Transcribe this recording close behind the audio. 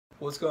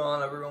What's going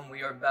on, everyone?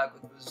 We are back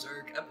with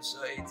Berserk,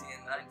 episode 18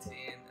 and 19.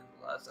 In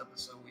the last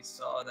episode, we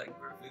saw that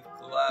Griffith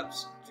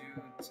collapsed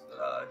due to,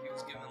 he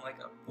was given like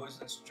a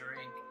poisonous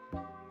drink.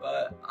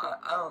 But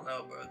I don't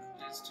know, bro.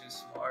 The dude's too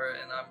smart,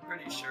 and I'm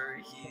pretty sure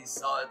he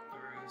saw it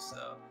through.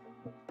 So,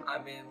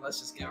 I mean, let's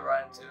just get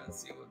right into it and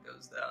see what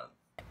goes down.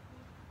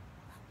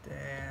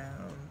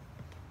 Damn.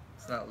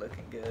 It's not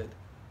looking good.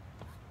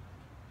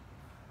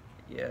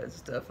 Yeah,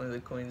 it's definitely the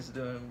Queen's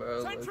doing,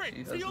 bro.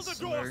 Sentry, Look, seal the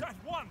doors at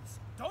once.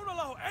 Don't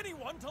allow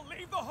anyone to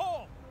leave the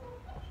hall.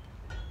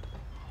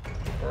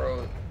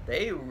 Bro,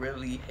 they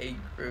really hate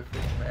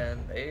Griffith, man.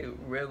 They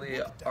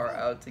really are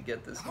out to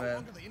get this man. How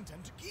long do they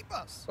intend to keep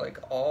us? Like,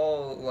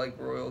 all like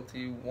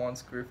royalty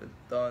wants Griffith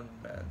done,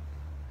 man.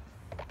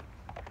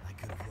 I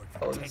could have worked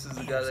for Oh, this is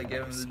the guy that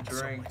gave him the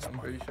drink, I'm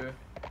pretty sure.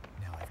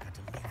 Now I've got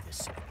to leave this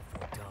city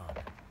before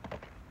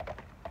dawn.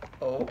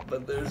 Oh,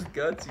 but there's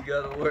guts you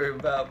gotta worry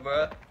about,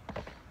 bro.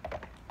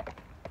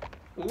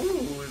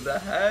 Ooh, the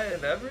hat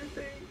and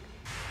everything.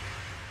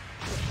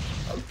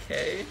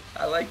 Okay,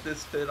 I like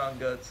this fit on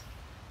Guts.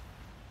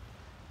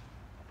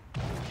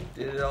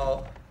 Did it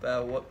all,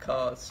 but at what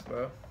cost,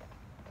 bro?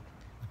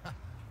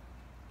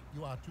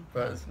 You are too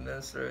Bro, this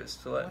minister is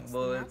sweating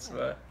bullets,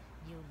 bro.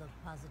 You look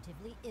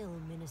positively ill,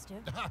 Minister.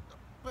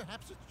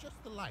 Perhaps it's just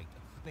the light.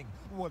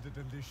 What a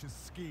delicious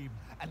scheme.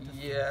 And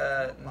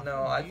Yeah,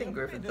 no, I think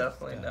Griffith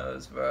definitely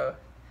knows, bro.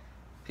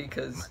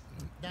 Because,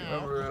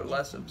 remember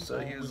last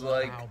episode, he was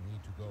like,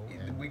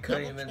 we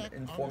couldn't even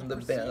inform the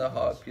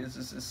Bannerhawk because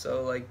this is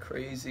so, like,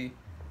 crazy.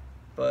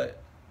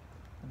 But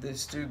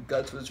this dude,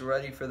 Guts, was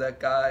ready for that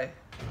guy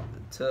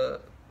to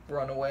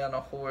run away on a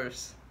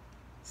horse.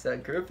 So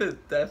Griffith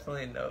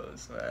definitely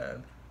knows,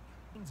 man.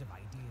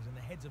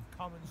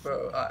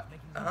 Bro,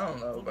 I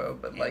don't know, bro,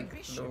 but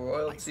like the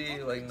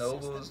royalty, like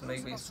nobles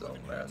make me so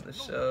mad. The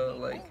show,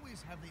 like,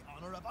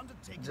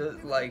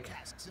 just like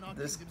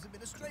this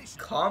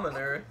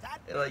commoner,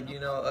 like, you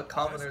know, a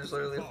commoner is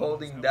literally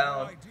holding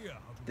down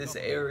this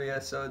area,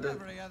 so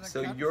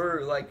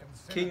your like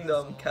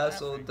kingdom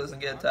castle doesn't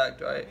get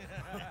attacked, right?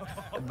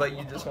 But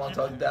you just want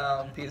to talk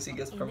down because he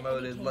gets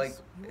promoted. Like,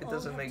 it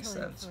doesn't make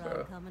sense,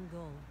 bro.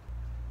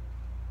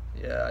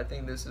 Yeah, I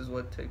think this is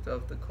what ticked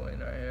off the Queen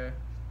right here.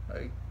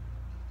 Like,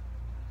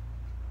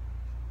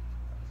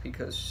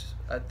 because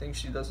I think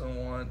she doesn't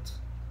want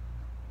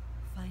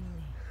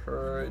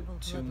her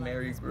to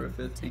marry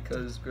Griffith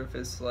because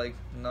Griffith's like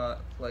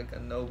not like a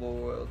noble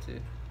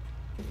royalty.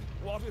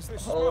 What is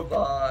this? Hold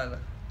on.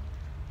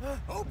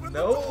 Open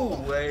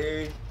No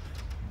way.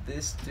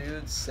 This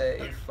dude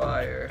say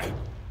fire.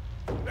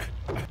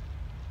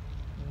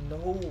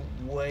 No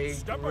way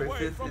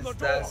Griffith is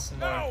that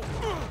smart.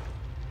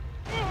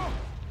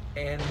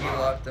 And he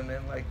locked him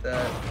in like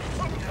that.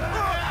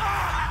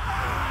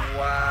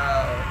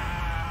 Wow.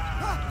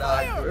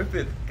 Nah,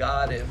 Griffith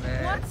got it,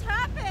 man. What's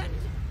happened?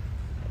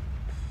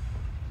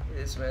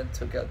 This man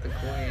took out the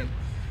Queen.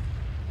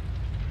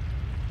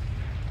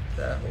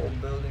 That whole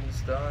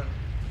building's done.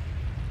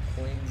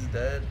 Queen's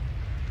dead.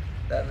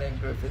 That man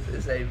Griffith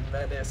is a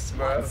menace,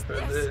 bro, What's for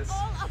this this.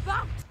 all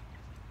about?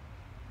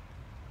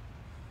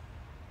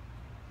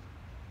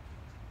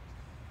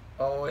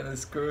 Oh, and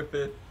it's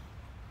Griffith.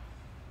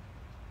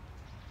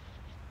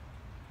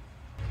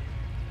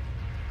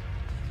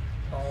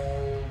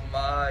 Oh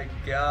my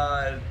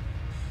god.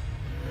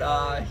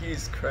 Nah,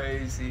 he's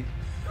crazy.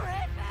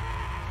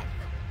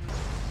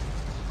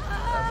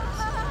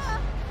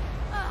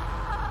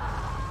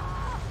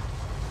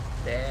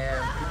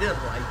 Damn, he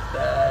didn't like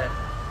that.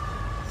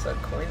 So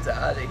Queen's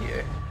out of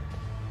here.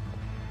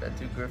 That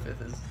dude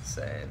Griffith is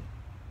insane.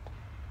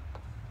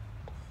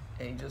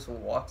 And he just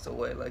walks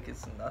away like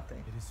it's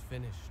nothing. It is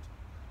finished.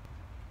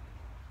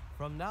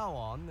 From now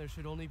on, there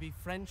should only be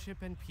friendship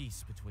and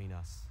peace between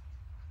us.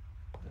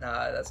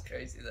 Nah, that's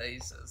crazy that he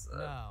says that.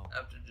 Now,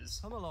 after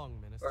just come along,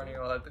 Minister. burning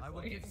alive the I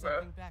will Queen, give bro.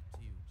 something back to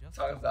you, just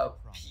Talking as about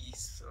I promised.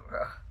 peace,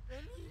 bro.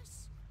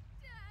 Elise.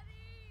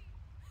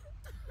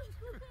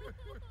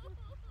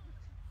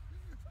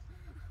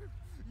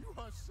 You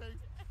are safe.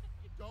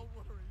 Don't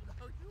worry.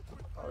 Now you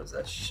Oh, is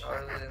that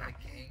Charlotte and the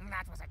King?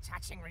 That was a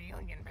touching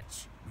reunion,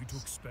 bitch. We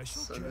took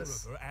special So care of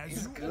this, her as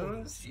these you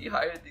goons, he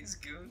hired these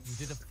goons.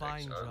 You did a to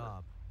fine protect Charlotte.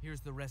 job.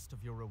 Here's the rest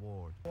of your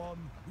reward.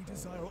 We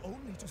desire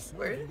only to serve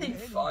Where you did he in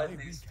any find way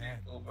we these can,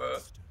 people, bro?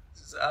 Master.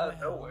 Just out of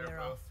nowhere, we're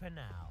bro. off for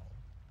now.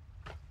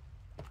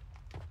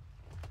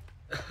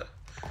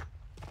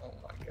 Oh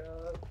my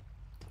god.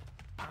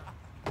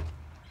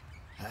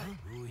 Huh?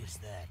 Who is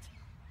that?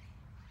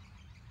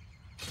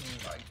 Oh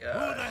my Who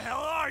the god. hell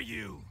are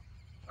you?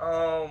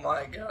 Oh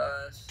my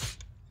gosh.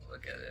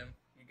 Look at him.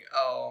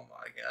 Oh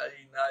my god,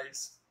 he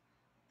nice.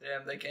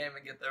 Damn, they can't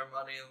even get their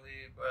money and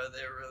leave, bro.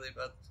 They're really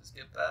about to just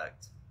get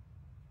packed.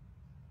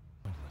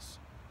 Pointless.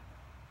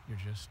 You're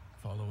just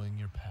following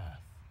your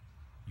path.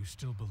 You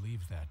still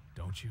believe that,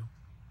 don't you?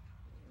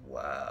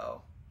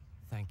 Wow.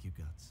 Thank you,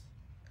 Guts.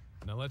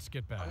 Now let's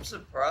get back. I'm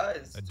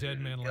surprised. A dead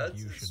dude. man like Guts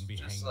you is shouldn't be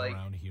just hanging like,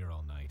 around here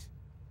all night.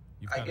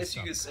 You've I gotta guess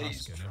you stop could say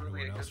he's Casca and truly a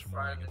everyone good else from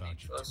friend worrying and he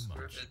about you trusts too much.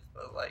 Griffith,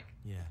 but like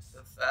Yes.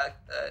 the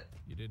fact that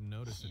You didn't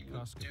notice he that would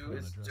Casca do put on a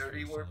his dress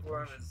dirty for the work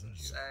for him celebration, is did you?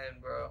 insane,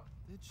 bro.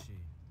 Did she?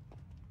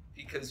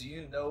 Because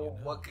you You know know,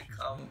 what could she's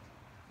come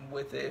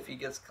with it if he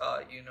gets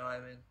caught, you know what I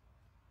mean?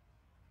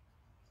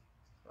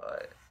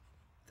 But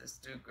this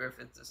dude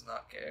Griffith does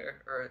not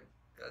care, or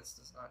Guts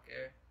does not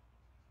care.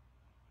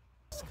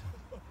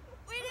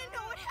 We didn't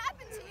know what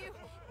happened to you.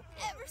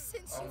 Ever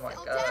since Oh you my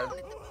fell God. down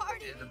at the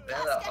party, Dude, the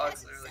band of Casca Hawks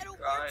hasn't literally said a word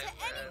crying, to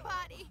man.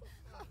 anybody.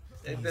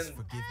 They've Please been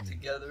forgive me.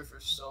 together for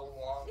so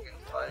long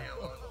and fighting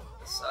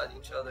beside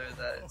each other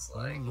that it's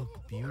You like look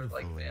they're beautiful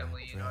like in that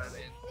family, you know what I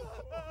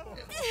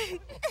dress. mean?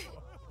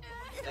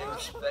 And they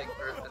respect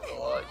Griffith a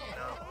lot, you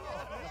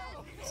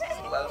know? He's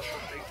led them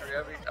to victory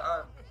every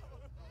time.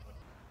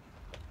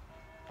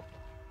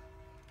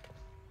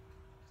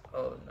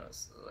 Oh no,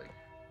 so like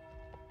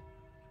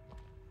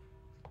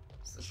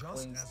the Just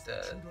queen's as the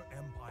dead. Tudor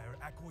Empire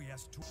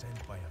acquiesced to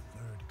sent by a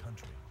third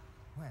country.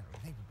 Well,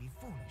 they would be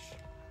foolish.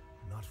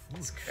 Not foolish.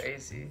 It's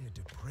crazy. Only a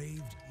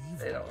depraved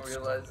evil They don't would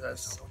realize squander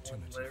that's this someone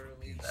opportunity for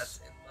literally peace. that's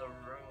in the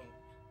room.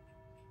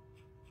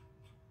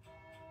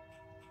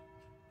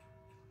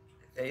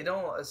 They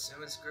don't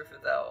assume it's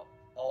Griffith at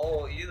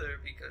all either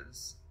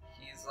because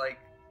he's like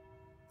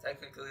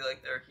technically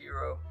like their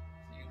hero.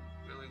 If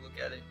you really look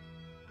at it.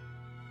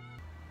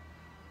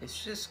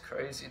 It's just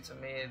crazy to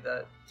me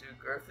that dude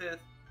Griffith,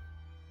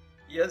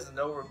 he has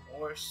no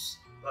remorse,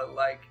 but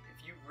like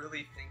if you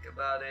really think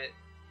about it,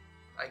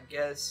 I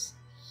guess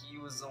he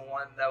was the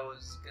one that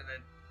was gonna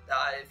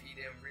die if he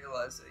didn't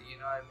realize it, you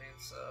know what I mean?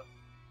 So,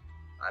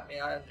 I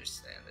mean, I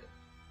understand it.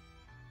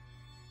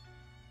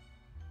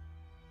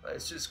 But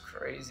it's just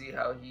crazy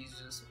how he's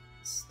just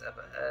a step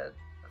ahead.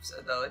 I've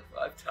said that like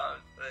 5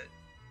 times, but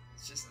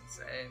it's just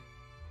insane.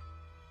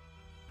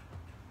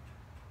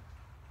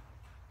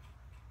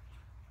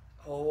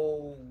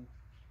 Oh,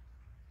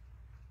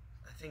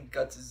 I think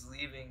Guts is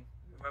leaving.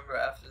 Remember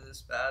after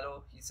this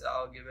battle, he said,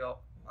 I'll give it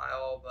all, my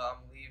all, but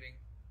I'm leaving.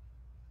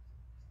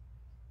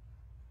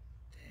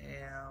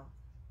 Damn.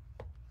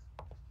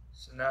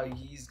 So now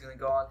he's gonna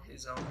go on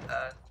his own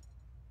path.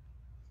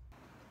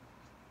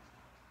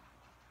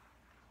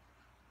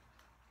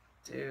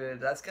 Dude,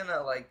 that's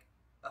gonna like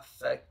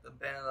affect the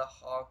Band of the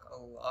Hawk a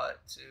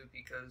lot too,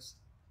 because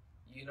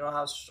you know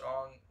how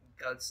strong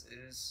Guts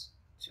is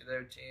to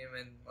their team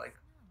and like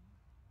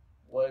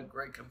what a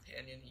great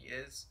companion he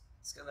is.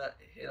 It's gonna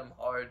hit him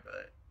hard,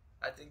 but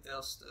I think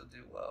they'll still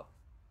do well.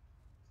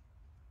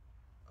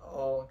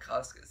 Oh, and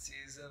Casca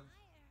sees him.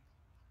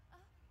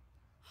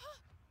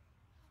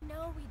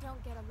 No, we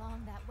don't get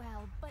along that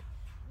well, but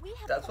we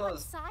have That's what I fought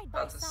was side by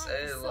about to side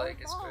say. for so Like,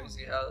 it's long.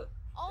 crazy how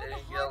All they the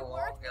didn't get hard along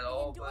work at that we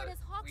all, endured but as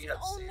Hawks we is have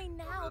only seen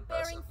now over the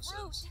past bearing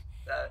episodes fruit.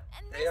 that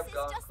And they this have is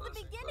gone just the closer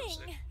and beginning.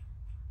 closer.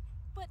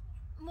 But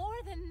more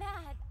than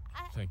that,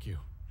 Thank you.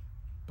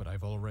 But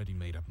I've already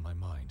made up my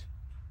mind.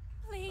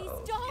 please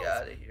Oh, don't. get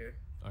out of here.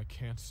 I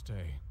can't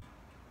stay.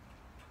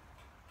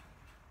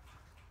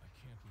 I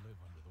can't live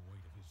under the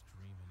weight of his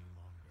dream any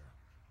longer.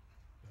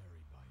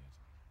 Buried by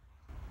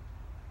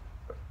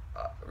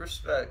it.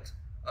 Respect.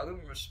 I'll give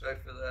him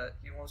respect for that.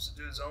 He wants to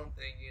do his own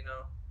thing, you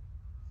know?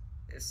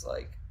 It's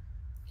like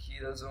he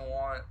doesn't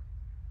want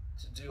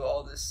to do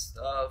all this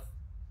stuff,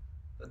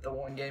 but the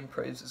one game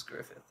praises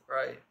Griffith,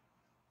 right?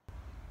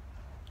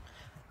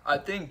 I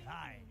think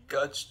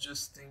Guts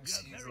just thinks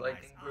he's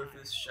like in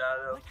Griffith's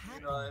shadow,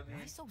 you know what I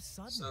mean? So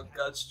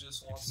Guts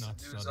just wants It's to not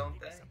do his sudden. own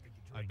thing.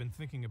 I've been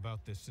thinking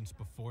about this since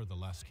before the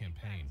last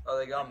campaign. Oh,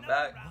 they got him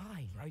back.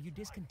 Why? Are you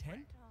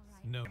discontent?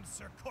 No. I'm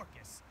Sir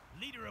Corcus,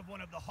 leader of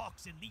one of the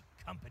Hawk's elite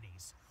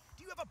companies.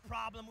 Do you have a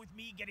problem with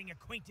me getting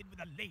acquainted with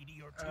a lady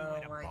or two Oh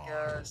in a my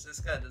bar? gosh, this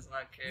guy does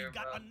not care We've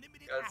got about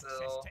unlimited Guts at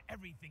access all. to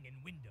everything in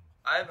Wyndham.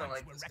 I haven't Once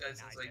liked we're this guy since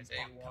recognized like as day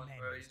Hawk 1, bro.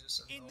 commanders. He's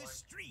just In the annoying.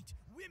 street,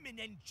 women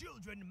and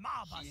children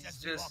mob us He's as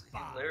we just, walk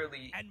he by.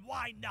 literally And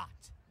why not?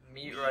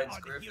 meat We rights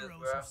are the Griffith, heroes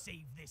bro. who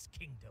saved this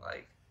kingdom.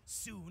 Like,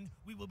 Soon,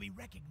 we will be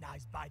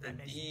recognized by the them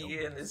as D nobles.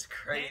 in is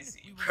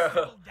crazy, Then we will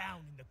bro. settle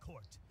down in the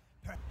court.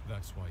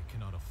 That's why I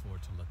cannot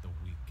afford to let the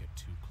weak get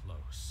too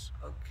close.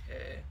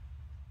 Okay.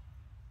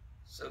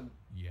 So,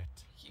 Yet,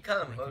 he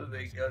kind of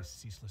motivated recognizing his Guts.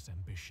 ceaseless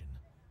ambition,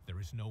 there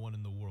is no one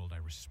in the world I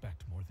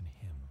respect more than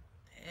him.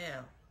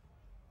 Damn.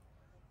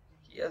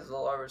 He has a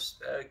lot of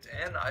respect,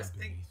 and I To be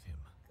think beneath him,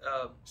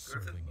 Griffith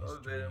serving his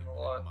motivated him dream a and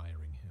lot.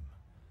 admiring him.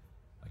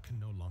 I can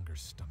no longer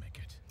stomach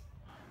it.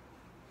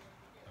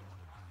 I want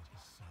to be at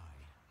his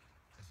side,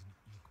 as an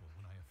equal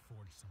when I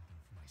afford something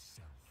for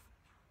myself.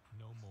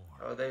 No more.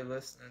 Are they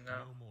listening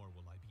now? No more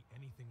will I be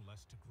anything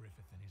less to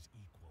Griffith than his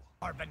equal.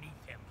 Are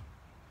beneath him.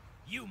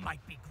 You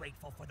might be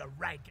grateful for the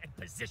rank and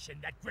position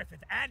that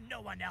Griffith and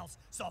no one else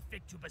saw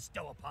fit to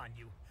bestow upon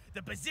you.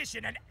 The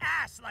position an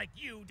ass like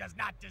you does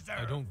not deserve.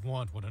 I don't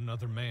want what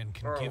another man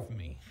can Bro. give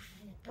me.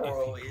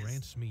 Bro, if he it's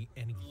grants me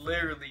anything,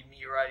 literally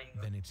me writing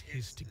then it's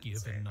his to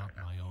give and not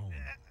my own.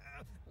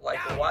 Like,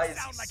 Now why you is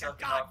he sound like a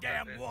sucking off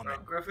goddamn Griffith? woman.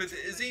 Bro, Griffith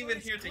isn't even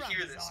here to hear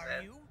Crumbs, this, are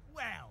man. you?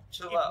 Well,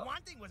 Chill if out.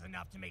 one thing was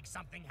enough to make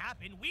something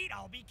happen, we'd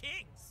all be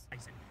kings.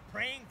 Listen,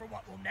 praying for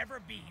what will never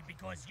be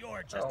because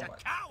you're just Oh a my-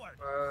 coward.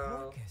 Bro.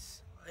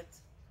 Marcus. What?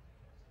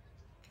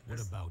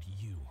 What about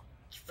you?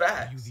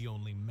 Facts. Are you the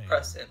only man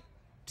Present.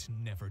 to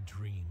never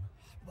dream?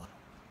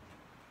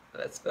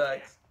 That's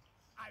facts.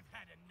 I've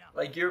had enough.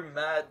 Like, you're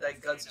mad that Say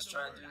Guts is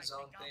another trying to do word, his I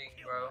own think I'll thing,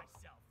 kill bro.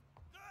 myself.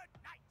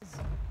 Good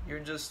night. You're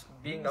just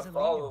being was a a leader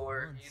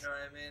follower, once. you know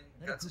what I mean?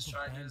 Led a Guts is group of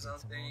trying to do his own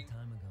bandits a long thing.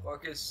 time ago.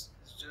 Marcus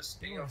is just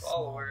They being were a a small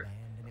follower. band,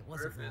 and it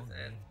wasn't Griffith, long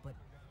and lived, but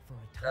for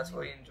a time, that's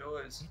what he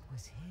enjoys. it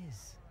was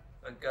his.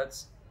 But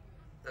Guts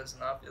does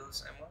not feel the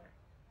same way.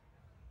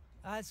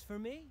 As for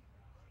me,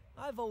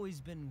 I've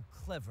always been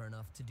clever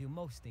enough to do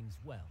most things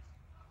well.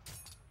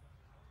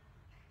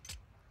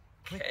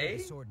 Quick with Okay.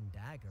 the sword and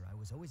dagger, I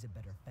was always a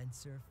better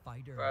fencer,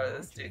 fighter, Bro, and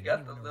this archer dude than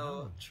got the anyone little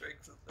around.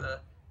 tricks with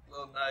the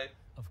little knife.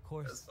 Of That's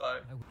course,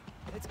 fine.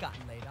 it's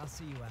gotten late. I'll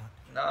see you out.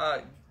 Nah, I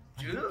hope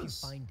you Judo's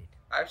find it.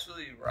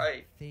 actually That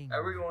right. thing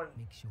Everyone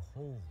makes you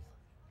whole.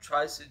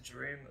 tries to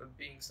dream of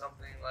being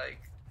something like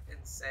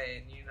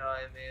insane, you know what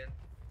I mean?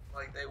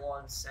 Like they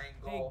want insane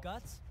Hey, goal,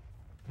 Guts,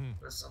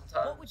 but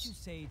sometimes what would you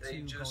say they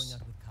to just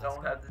going out with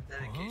don't Casca? have the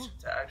dedication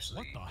to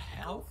actually What the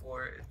hell? go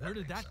for it. If Where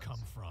did makes that sense. come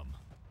from?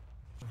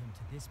 For him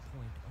to this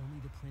point, only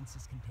the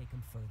princess can take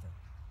him further.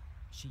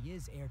 She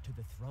is heir to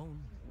the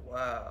throne.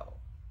 Wow.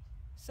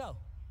 So,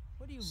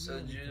 what do you So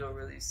really Judo think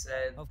really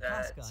said of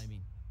that Casca, I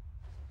mean.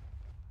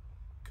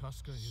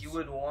 Casca is he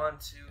would want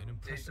to an date the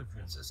impressive woman.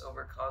 princess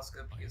over Casca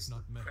I have because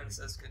not the met her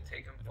princess yet, could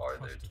take him and have farther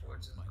trusted her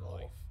towards with his my goal.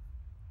 life.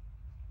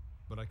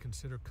 But I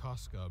consider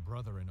Casca a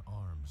brother in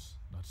arms,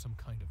 not some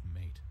kind of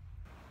mate.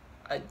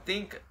 I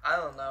think, I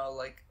don't know,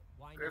 like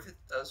Why not? Griffith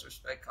does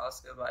respect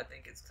Casca, but I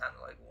think it's kind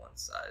of like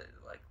one-sided,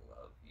 like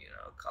love. You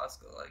know,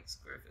 Casca likes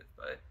Griffith,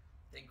 but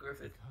I think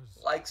Griffith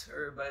Because likes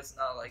her, but it's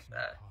not like it's not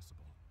that. possible.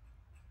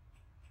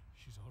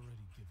 She's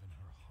already given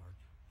her heart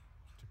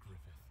to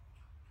Griffith.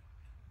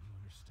 You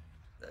understand?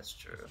 That's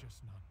true. It's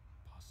just not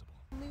possible.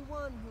 Only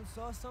one who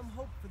saw some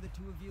hope for the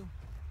two of you.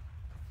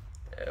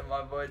 Yeah,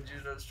 my boy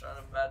Judo's trying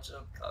to match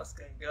up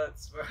Casca and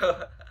Guts,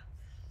 bro.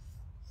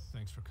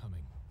 Thanks for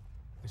coming.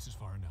 This is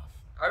far enough.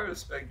 I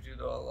respect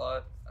Judo a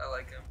lot. I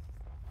like him.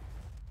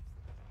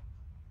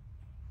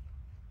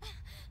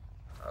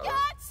 Oh,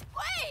 Guts,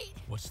 wait!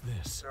 What's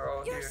this? they're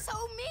all You're here. so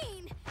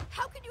mean!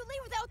 How could you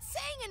leave without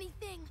saying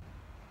anything?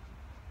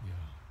 Yeah,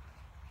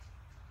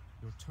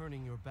 You're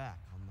turning your back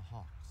on the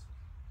Hawks.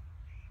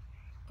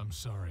 I'm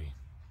sorry.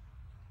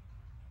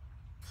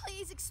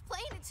 Please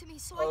explain it to me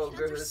so Oh, I can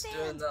Griffith's doing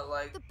understand. that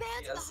like The he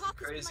bands of has the the Hawks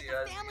has been crazy like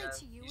a eyes family again.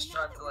 to you, He's and now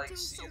trying that to we're like doing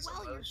see so his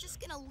well, you're emotion. just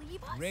gonna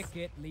leave us?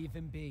 Ricket, leave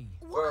him be.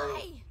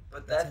 Why?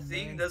 But That's that a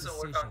thing man's doesn't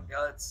work on decision.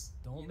 Guts.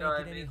 Don't you know make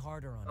what it I any mean?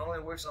 harder on It him. only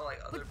works on like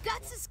other But people.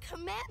 Guts is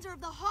commander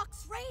of the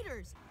Hawks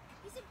Raiders.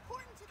 He's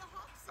important to the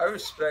Hawks. I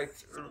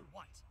respect. So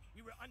what?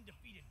 We were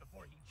undefeated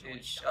before he joined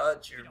Dude, us.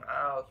 shut We your don't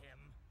mouth. need him.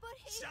 But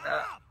he. Shut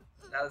Nah. up!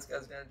 Now this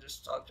guy's gonna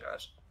just talk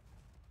trash.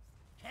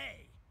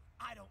 Hey,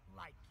 I don't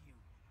like you.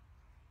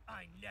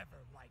 I never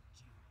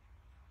liked you.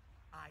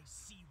 I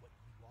see what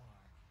you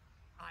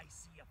are. I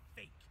see a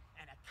fake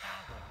and a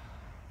coward.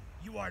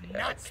 You are Yeah,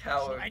 not special,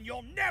 coward. and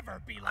you'll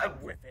never be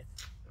like Griffith.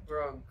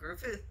 Bro,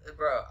 Griffith,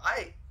 bro,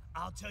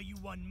 I'll tell you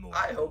one more.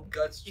 I hope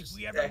Guts If just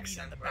we ever decks meet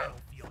on him, the bro.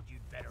 battlefield,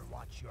 you'd better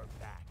watch your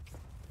back.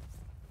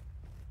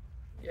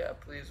 Yeah,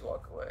 please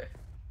walk away.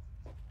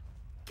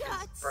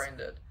 Guts. Brain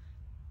dead.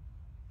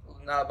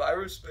 Nah, but I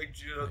respect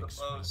Judo Thanks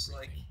the for most.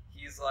 Like, everything.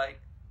 he's like,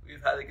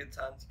 we've had a good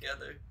time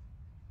together,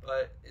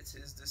 but it's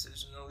his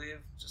decision to leave.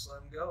 Just let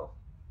him go.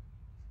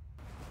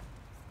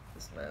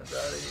 This man's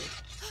out of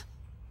here.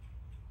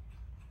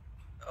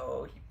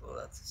 Oh, he pulled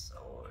out the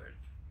sword.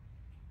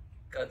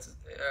 Guts is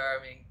there.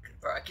 I mean,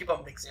 bro, I keep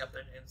on mixing up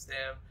their names.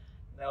 Damn.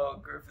 No,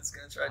 Griffith's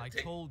gonna try I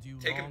to told you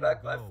take him long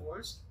back by ago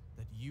force.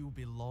 that you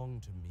belong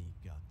to me,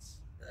 Guts.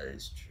 That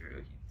is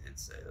true. He did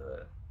say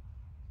that.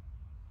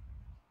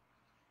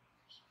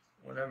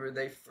 Whenever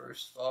they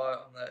first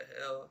fought on that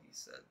hill, he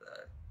said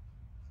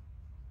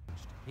that.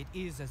 It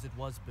is as it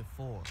was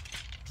before.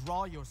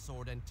 Draw your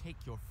sword and take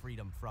your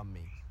freedom from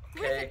me.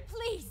 Okay, Griffith,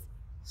 please.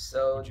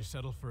 so Would you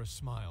settle for a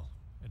smile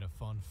and a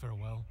fond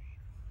farewell?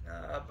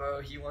 nah,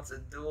 bro, he wants a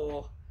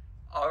duel.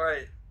 All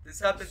right, this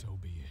happened So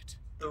be it.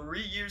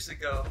 3 years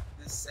ago.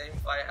 This same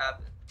fight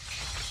happened,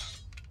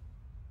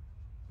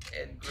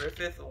 and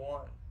Griffith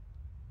won.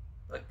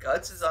 But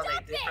Guts is on a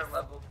Stop different this!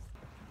 level.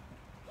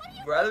 What do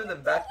you Rather think than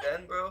you're back doing?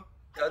 then, bro,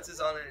 Guts is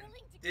on Willing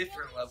a to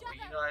different kill level. each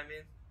You other. know what I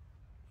mean?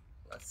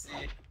 Let's see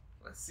it.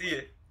 Let's see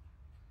it.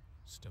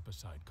 Step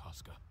aside,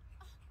 Casca.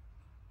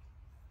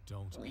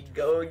 Don't We interfere.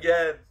 go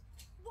again.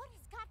 What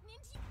has gotten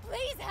into you?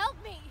 Please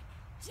help me.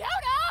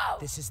 Judo!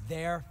 This is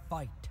their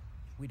fight.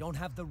 We don't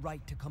have the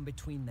right to come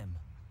between them.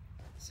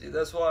 See,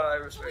 that's why I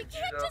respect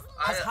can't Judo. just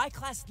As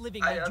high-class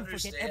living I made you forget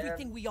understand,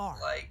 everything we are.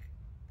 Like,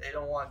 they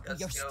don't want We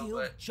Guts are to go, still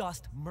but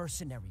just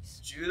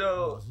mercenaries.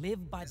 Judo We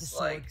live by the is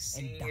sword like and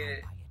seeing die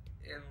it by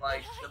it. in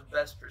like the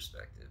best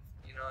perspective.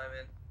 You know what I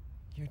mean?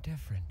 You're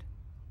different.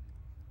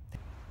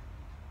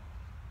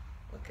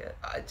 What Okay,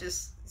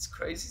 it's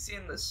crazy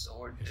seeing the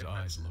sword His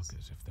eyes differences.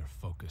 look as if they're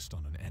focused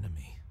on an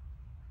enemy.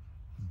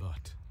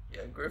 But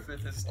Yeah, Griffith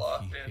even is if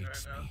locked he in right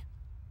hates now. me,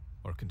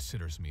 or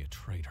considers me a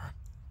traitor,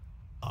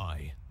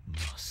 I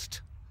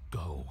must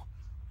go.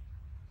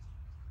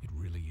 It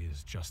really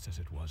is just as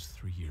it was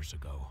 3 years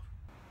ago.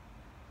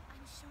 I'm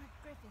sure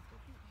Griffith will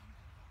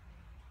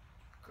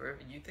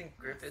beat him. You think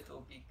Griffith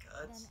will beat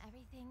Guts? Then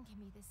everything can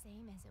be the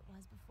same as it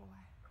was before.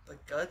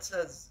 But Guts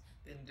has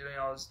been doing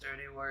all his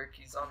dirty work.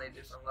 He's on a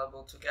different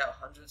level. Took out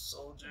 100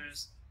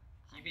 soldiers.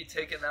 He be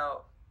taking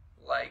out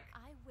like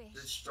I wish the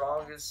Guts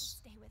strongest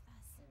would stay with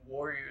us.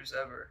 warriors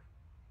ever.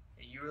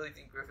 And you really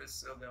think Griffith's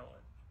still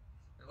going?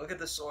 And look at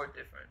the sword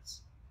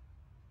difference.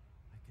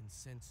 I can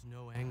sense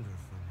no anger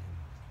from him.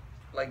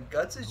 Like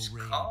Guts is No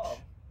rage, calm.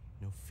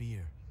 no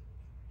fear.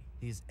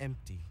 He is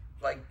empty,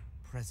 Like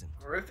present.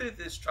 Griffith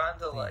is trying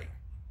to Clear.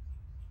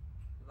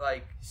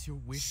 like Is your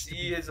wish to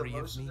see be his free of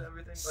emotions me and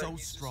everything, so but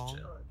he's strong? just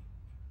chilling.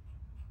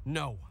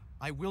 No,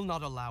 I will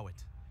not allow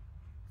it.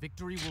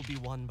 Victory will be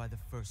won by the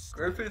first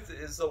strike. Griffith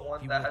is the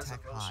one He that will has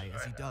attack emotion high. As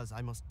right he now. does,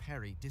 I must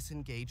parry,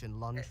 disengage, and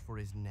lunge for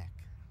his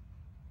neck.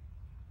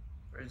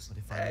 For his But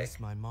if I neck. miss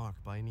my mark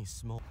by any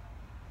small...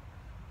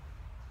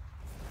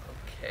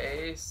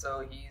 Okay,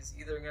 so he's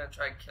either gonna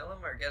try to kill him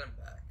or get him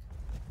back.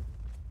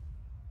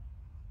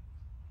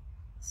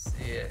 Let's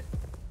see it.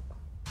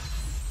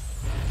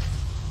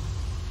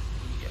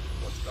 Yeah,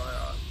 what's going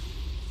on?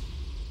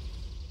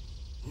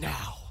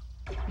 Now!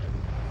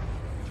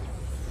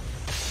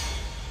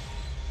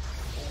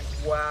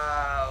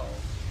 Wow.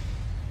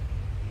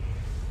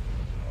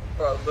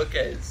 Bro, look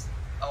at his...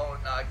 Oh,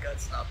 nah,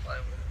 Guts not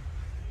playing with him.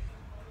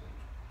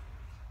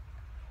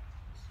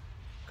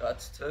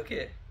 Guts took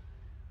it.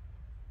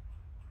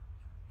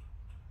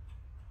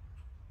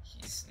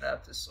 He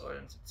snapped his sword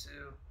into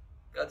two.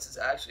 Guts is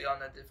actually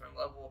on a different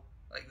level.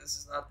 Like, this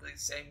is not the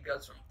same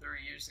Guts from 3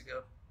 years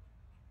ago.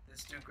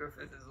 This dude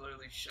Griffith is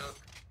literally shook.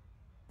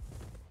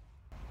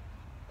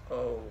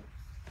 Oh.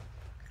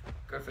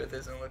 Griffith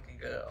isn't looking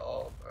good at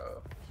all,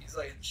 bro. He's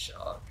like in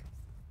shock.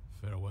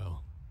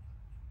 Farewell.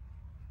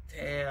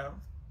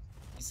 Damn.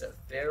 He said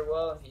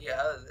farewell and he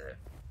out of there.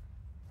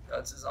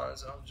 Guts is on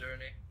his own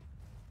journey.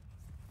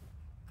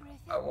 Griffith,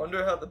 I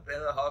wonder how the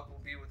Band of Hawk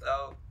will be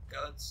without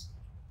Guts.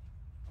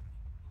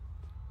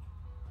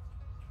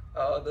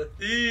 Oh, the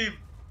theme!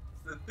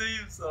 The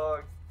theme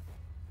song!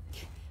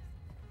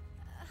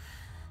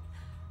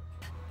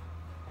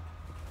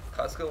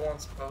 Costco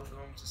wants both of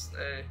them to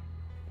stay.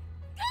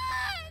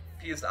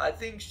 Because I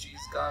think she's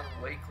gotten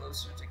way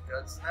closer to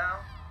Guts now.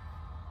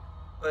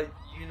 But,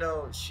 you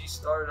know, she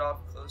started off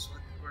close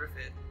with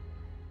Griffith.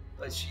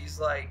 But she's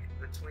like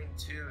between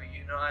two,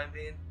 you know what I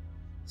mean?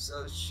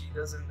 So she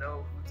doesn't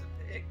know who to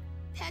pick.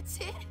 That's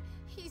it?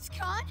 He's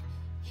gone?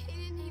 He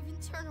didn't even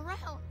turn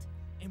around.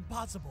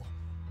 Impossible.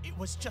 It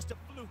was just a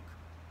fluke.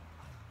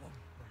 I won't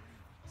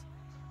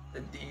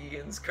believe it. The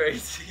Deegan's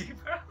crazy,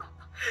 bro.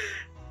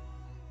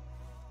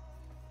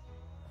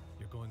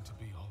 You're going to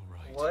be all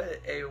right. What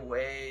a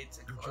way to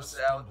You close just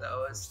it out with the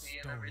stumbled over a OST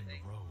and stone in the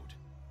everything. road.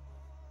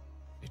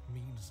 It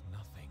means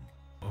nothing.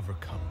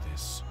 Overcome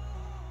this.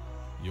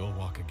 You'll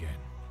walk again.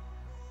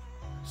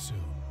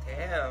 Soon.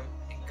 Damn,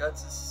 and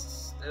Guts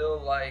is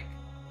still like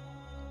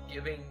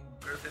giving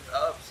Griffith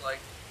ups, like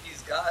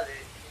he's got it,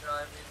 you know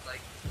what I mean?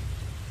 Like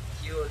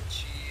he'll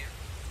achieve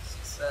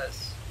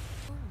success.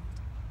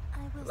 I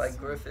will Like soon.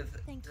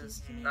 Griffith Thank you does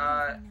if you need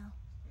not anything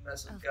now.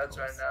 mess with Of Guts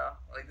right course. now.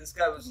 Like this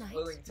guy was Good night,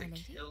 willing to my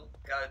lady. kill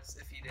Guts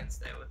if he didn't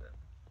stay with him.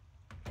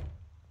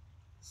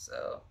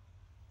 So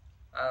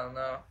I don't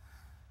know.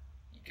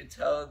 You could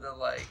tell the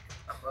like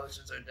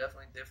emotions are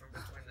definitely different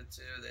between the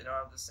two. They don't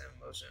have the same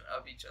emotion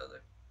of each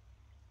other.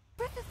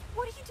 Griffith,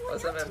 what are you doing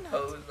What's out that man tonight?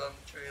 posed on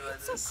the tree like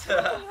It's so this? cold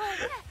when you're all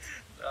wet.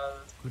 No,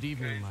 that's Good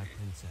evening, my crazy.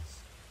 princess.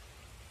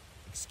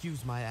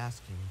 Excuse my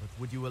asking, but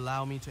would you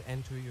allow me to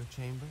enter your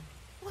chamber?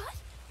 What?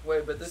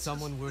 Wait, but If this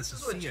someone is, were this to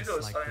is what see us Judo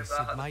was like talking this, about,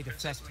 how it the might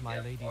princess affect would my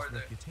get lady's farther.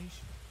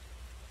 reputation.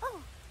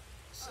 Oh,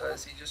 So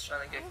is he just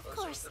trying to get of closer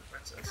course. with the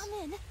princess? Come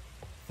in.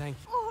 Thank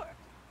you. Or...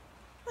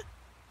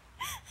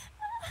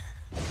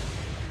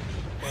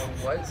 Well,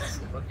 why is this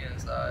look in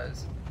his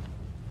eyes?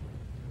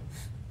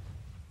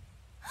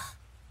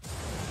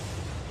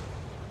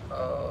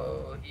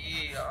 Oh,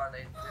 he on a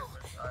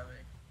different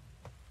timing.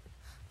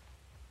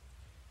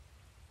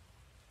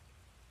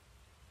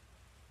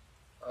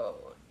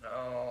 Oh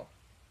no.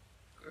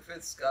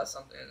 Griffith's got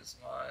something in his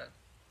mind.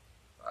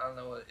 I don't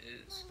know what it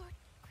is. My Lord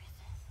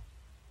Griffith.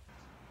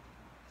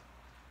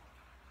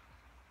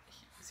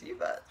 Is he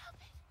bad?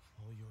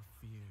 All your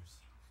fears,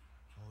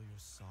 all your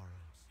sorrows,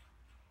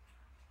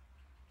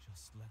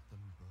 just let them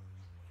burn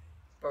away.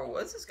 Bro,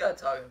 what's this guy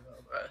talking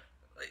about, bro?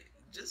 Like,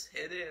 just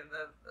hit it and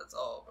that's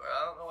all, bro.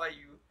 I don't know why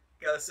you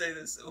gotta say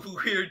this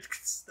weird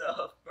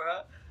stuff,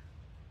 bro.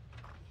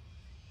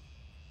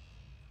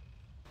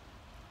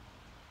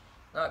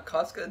 Nah,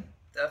 Koska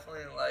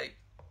definitely, like,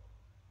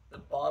 the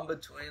bond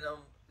between them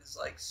is,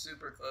 like,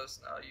 super close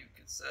now, you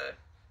could say.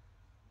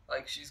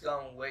 Like, she's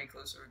gotten way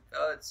closer with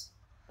Guts,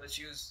 but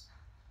she was,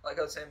 like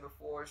I was saying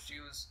before,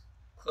 she was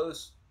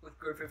close with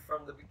Griffith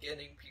from the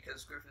beginning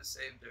because Griffith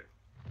saved her.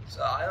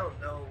 So I don't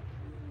know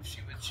who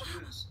she would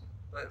choose.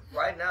 But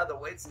right now, the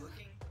way it's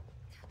looking,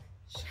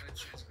 she would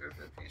choose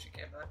Griffith because she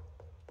came back.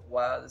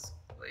 Wow, this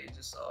lady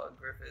just saw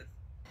Griffith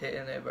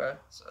hitting it, bro.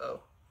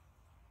 So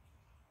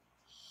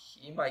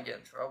he might get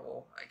in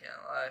trouble, I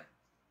can't lie.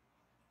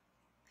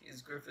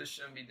 Because Griffith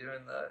shouldn't be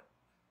doing that.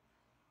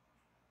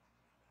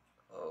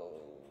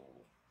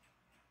 Oh.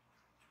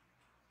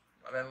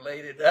 My man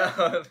laid it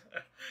down.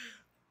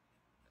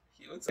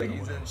 He looks like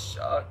he's in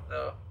shock,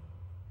 though.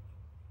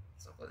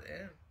 What's up with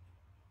him?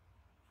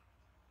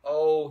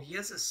 Oh, he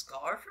has a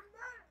scar from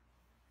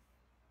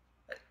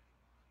that?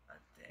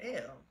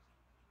 Damn.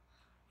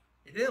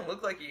 It didn't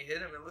look like he hit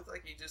him. It looked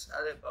like he just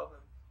had it above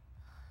him.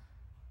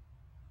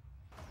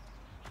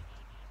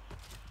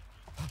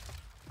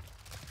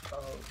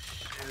 Oh,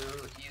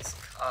 shoot. He's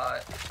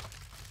caught.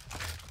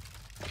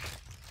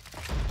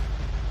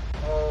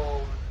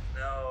 Oh,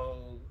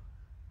 no.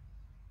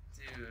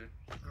 Dude.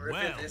 Griffith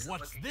Well, isn't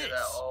what's looking this? good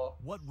at all.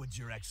 What would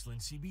your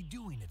excellency be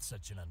doing at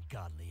such an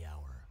ungodly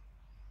hour?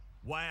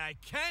 Why, I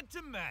can't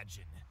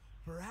imagine.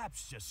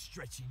 Perhaps just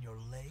stretching your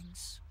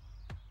legs?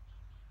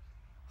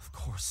 Of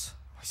course,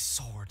 my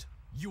sword.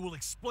 You will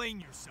explain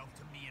yourself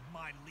to me at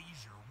my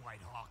leisure,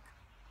 Whitehawk.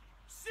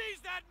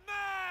 Seize that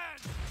man!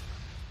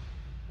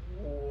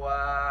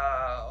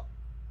 Wow.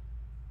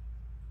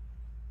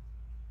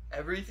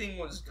 Everything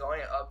was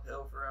going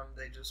uphill for him.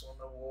 They just won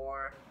the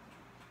war.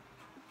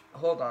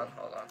 Hold on.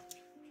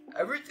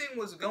 Everything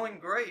was going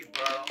great,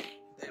 bro.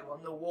 They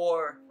won the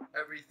war.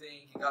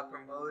 Everything. He got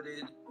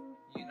promoted,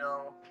 you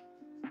know.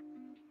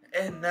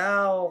 And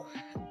now,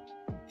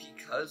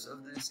 because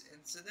of this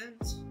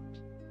incident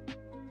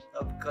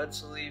of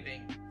Guts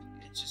leaving,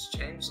 it just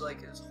changed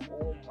like his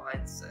whole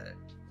mindset.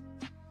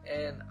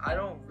 And I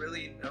don't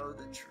really know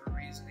the true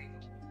reasoning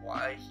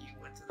why he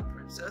went to the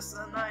princess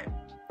that night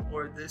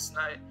or this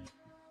night,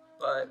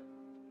 but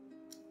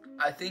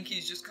I think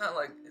he's just kind of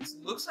like, it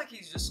looks like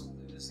he's just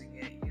losing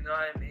it, you know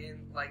what I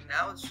mean? Like,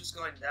 now it's just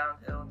going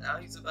downhill. Now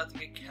he's about to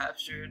get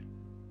captured.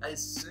 I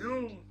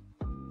assume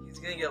he's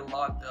gonna get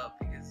locked up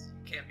because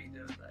you can't be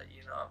doing that,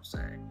 you know what I'm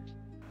saying?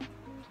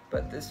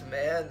 But this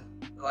man,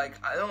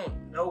 like, I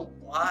don't know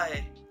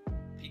why,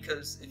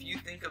 because if you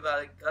think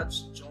about it,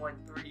 Guts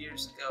joined 3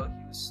 years ago.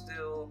 He was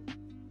still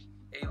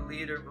a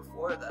leader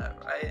before that,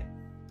 right?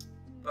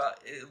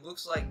 But it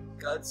looks like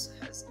Guts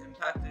has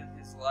impacted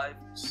his life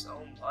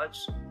so much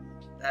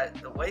that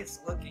the way it's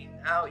looking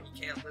now, you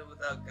can't live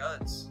without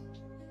Guts.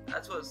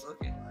 That's what it's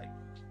looking like.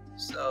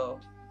 So,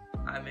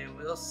 I mean,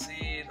 we'll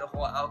see the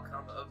whole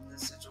outcome of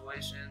this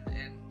situation,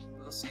 and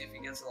we'll see if he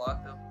gets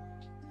locked up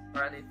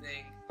or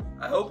anything.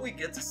 I hope we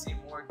get to see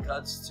more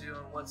Guts too,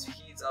 and what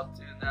he's up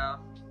to now,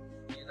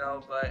 you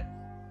know, but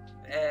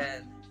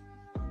man,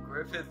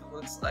 Griffith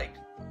looks like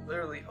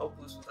literally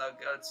hopeless without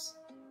Guts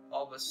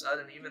all of a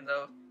sudden, even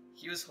though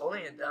he was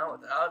holding it down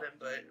without him,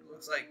 but it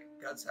looks like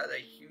Guts had a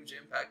huge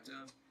impact to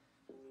him.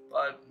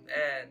 But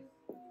man,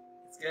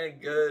 it's getting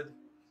good.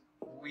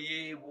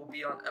 We will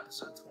be on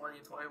episode 20,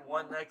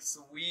 21 next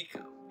week.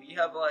 We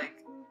have like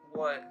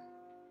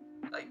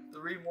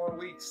 3 more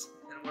weeks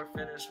and we're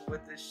finished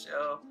with this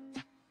show.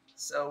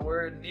 So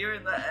we're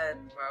nearing the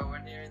end, bro. We're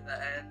nearing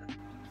the end.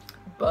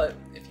 But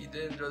if you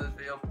did enjoy this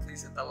video,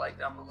 please hit that like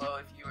down below.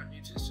 If you are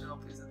new to the channel,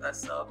 please hit that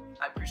sub.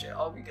 I appreciate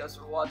all of you guys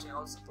for watching,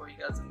 all the support you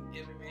guys have been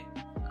giving me.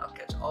 I'll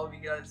catch all of you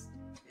guys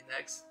in the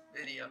next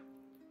video.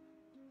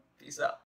 Peace out.